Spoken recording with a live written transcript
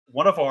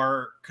one of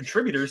our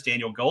contributors,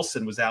 Daniel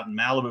Gulson, was out in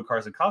Malibu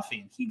Cars and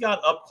Coffee, and he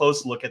got up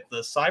close to look at the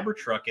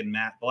Cybertruck in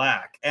matte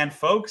black. And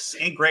folks,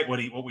 ain't great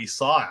what we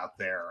saw out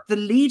there. The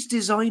lead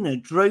designer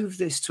drove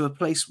this to a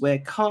place where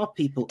car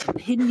people,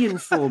 opinion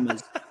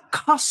formers,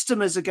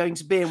 customers are going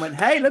to be and went,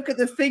 hey, look at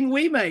the thing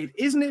we made.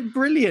 Isn't it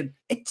brilliant?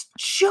 It's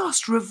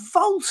just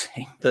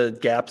revolting. The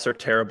gaps are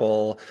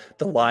terrible.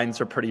 The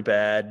lines are pretty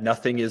bad.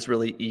 Nothing is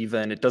really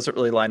even. It doesn't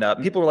really line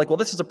up. People were like, well,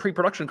 this is a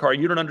pre-production car.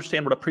 You don't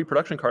understand what a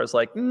pre-production car is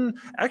like.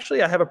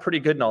 Actually, I have a pretty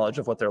good knowledge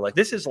of what they're like.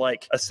 This is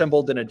like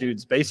assembled in a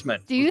dude's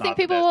basement. Do you think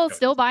people will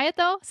still buy it,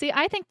 though? See,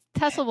 I think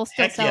Tesla will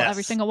still sell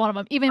every single one of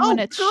them, even when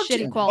it's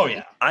shitty quality. Oh,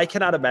 yeah. I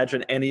cannot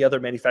imagine any other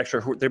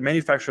manufacturer their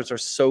manufacturers are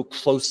so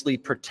closely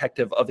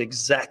protective of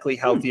exactly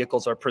how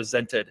vehicles are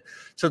presented.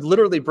 So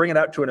literally bring it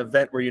out to an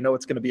event where you know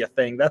it's going to be a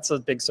thing, that's a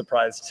big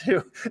surprise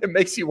too. It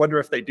makes you wonder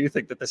if they do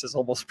think that this is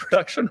almost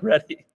production ready.